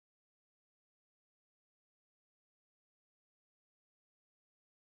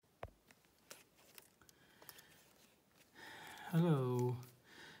Hello,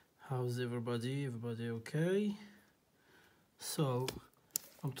 how's everybody? Everybody okay? So,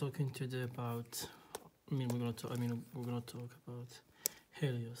 I'm talking today about. We're gonna talk about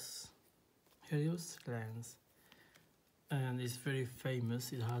Helios. Helios lens, and it's very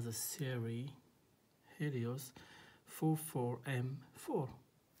famous. It has a series Helios 44M4,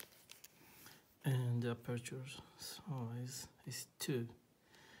 and the aperture size is 2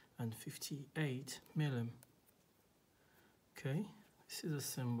 and 58 mm. Okay, this is a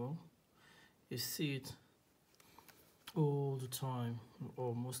symbol. You see it all the time,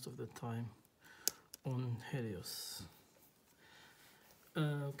 or most of the time, on Helios.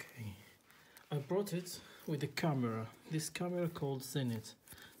 Okay, I brought it with the camera. This camera called Zenith.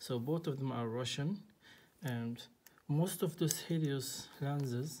 So both of them are Russian, and most of those Helios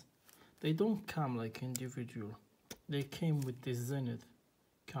lenses, they don't come like individual. They came with this Zenith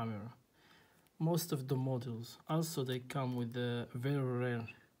camera. Most of the models also they come with the very rare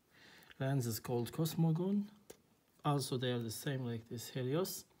lenses called Cosmogon. Also they are the same like this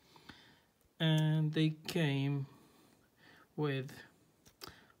Helios, and they came with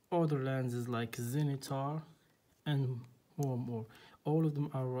other lenses like Zenitar and more. All of them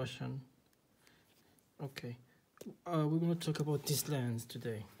are Russian. Okay, we're gonna talk about this lens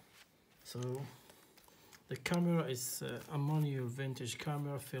today. So the camera is a manual vintage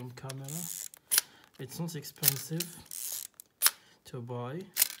camera, film camera. It's not expensive to buy.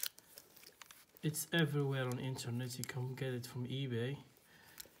 It's everywhere on internet. You can get it from eBay.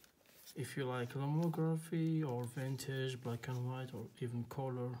 If you like lomography or vintage black and white or even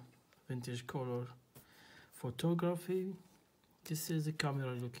color, vintage color photography, this is the camera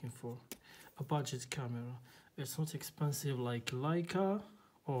you're looking for. A budget camera. It's not expensive like Leica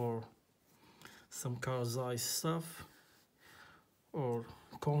or some Karzai stuff or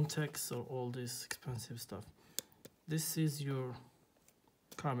Context or all this expensive stuff. This is your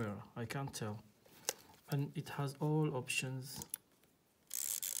camera, I can't tell, and it has all options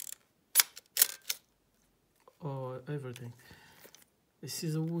or everything. This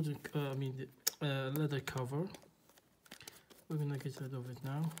is a wooden leather cover. We're gonna get rid of it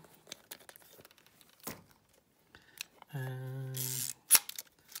now, and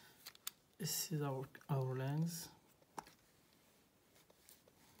this is our lens.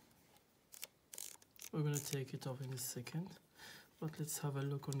 We're gonna take it off in a second, but let's have a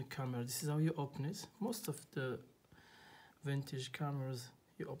look on the camera. This is how you open it. Most of the vintage cameras,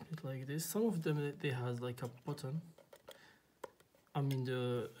 you open it like this. Some of them they has like a button.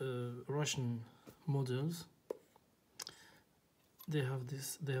 The Russian models, they have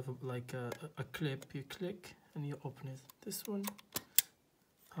this. They have like a clip. You click and you open it. This one,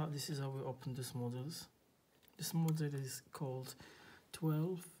 this is how we open these models. This model is called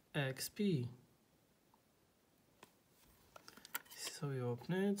 12XP. This is how you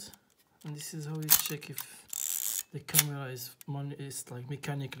open it, and this is how you check if the camera is like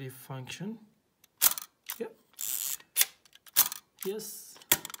mechanically function. Yep. Yes,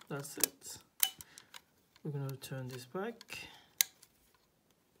 that's it. We're gonna turn this back.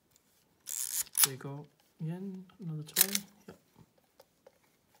 There you go. Again, another try. Yep.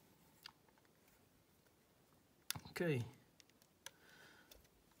 Okay.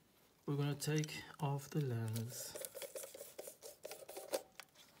 We're gonna take off the lens.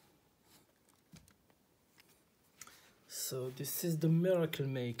 So this is the Miracle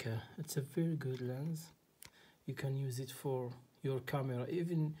Maker. It's a very good lens. You can use it for your camera,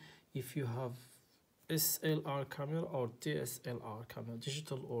 even if you have SLR camera or DSLR camera,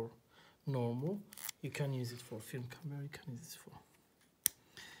 digital or normal. You can use it for film camera. You can use it for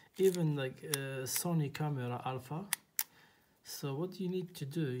even like Sony camera Alpha. So what you need to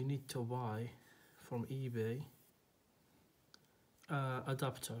do, you need to buy from eBay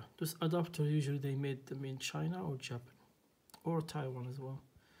adapter. This adapter usually they made them in China or Japan or Taiwan as well.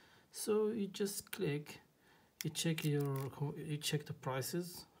 So you just click, you check the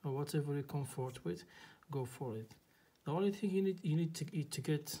prices or whatever you're comfort with, go for it. The only thing you need to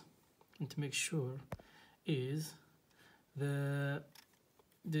get and to make sure is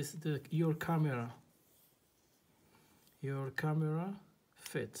your camera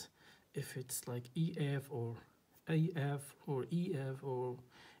fit. If it's like EF or AF or EF or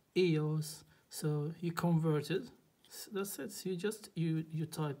EOS, so you convert it. So that's it. So you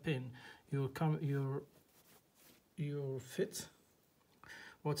type in your fit,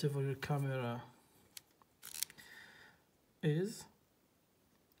 whatever your camera is,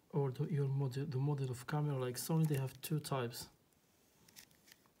 or the model of camera. Like Sony, they have two types,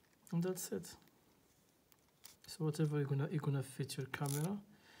 and that's it. So whatever you're gonna fit your camera,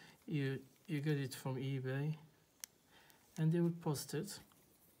 you get it from eBay, and they will post it.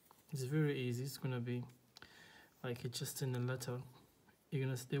 It's very easy. It's gonna be like it's just in a letter. They're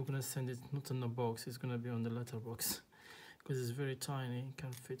gonna send it not in a box. It's gonna be on the letterbox because it's very tiny. It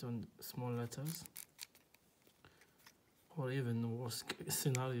can fit on small letters. Or even the worst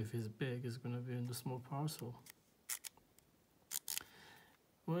scenario, if it's big, it's gonna be in the small parcel.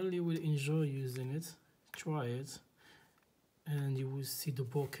 Well, you will enjoy using it. Try it, and you will see the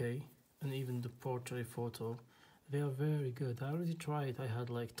bokeh and even the portrait photo. They are very good. I already tried. I had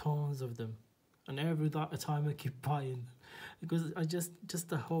like tons of them, and every time I keep buying them because I just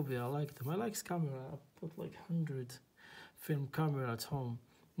a hobby. I like them. I like camera. I put like 100 film camera at home.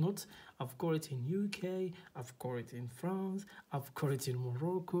 Not, I've got it in UK. I've got it in France. I've got it in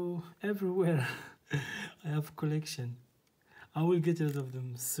Morocco. Everywhere. I have collection. I will get rid of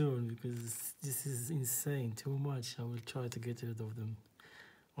them soon because this is insane. Too much. I will try to get rid of them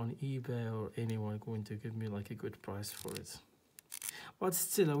on eBay or anyone going to give me like a good price for it. But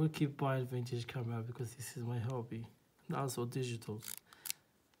still, I will keep buying vintage camera because this is my hobby. And also digital.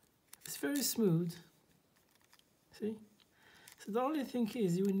 It's very smooth. See? So the only thing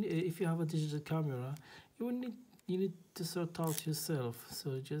is, if you have a digital camera, you need to sort out yourself.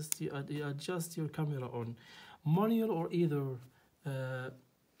 So just you adjust your camera on manual or either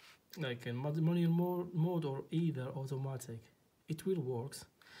like in manual mode or either automatic. It will work.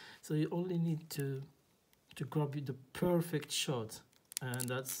 So you only need to grab the perfect shot, and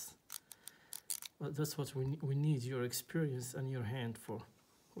that's what we need your experience and your hand for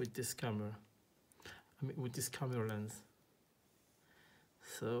with this camera. I mean, with this camera lens.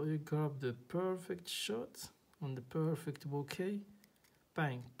 So you grab the perfect shot on the perfect bokeh,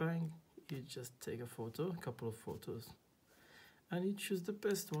 bang, bang, you just take a photo, a couple of photos, and you choose the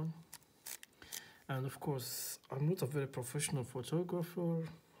best one. And of course, I'm not a very professional photographer,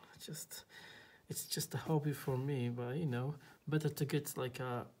 it's just a hobby for me, but you know, better to get like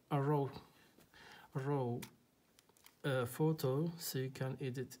a raw photo so you can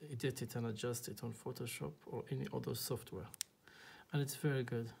edit it and adjust it on Photoshop or any other software. And it's very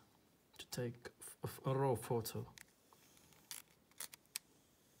good to take a raw photo.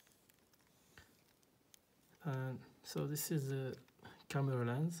 And so this is the camera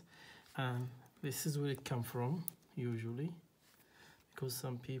lens, and this is where it comes from usually, because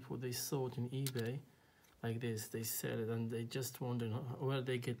some people, they saw it in eBay like this, they sell it, and they just wonder where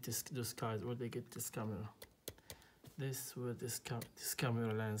they get this where they get this camera. This where this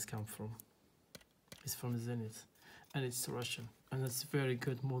camera lens come from. It's from Zenith, and it's Russian, and it's very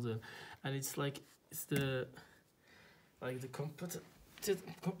good model, and it's like the what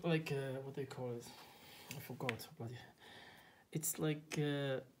they call it, I forgot, but it's like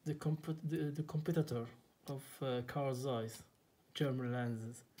the competitor of Carl Zeiss German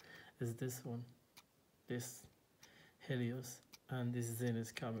lenses is this one, this Helios, and this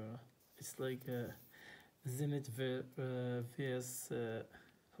Zenith camera. It's like Zenith vs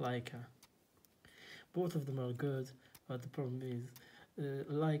Leica. Both of them are good, but the problem is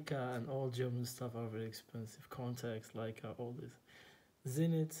Leica and all German stuff are very expensive. Contax, Leica, all this.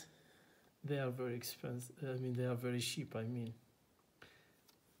 Zenith, they are very expensive. I mean, they are very cheap. I mean,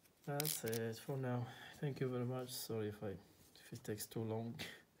 that's it for now. Thank you very much. Sorry if it takes too long.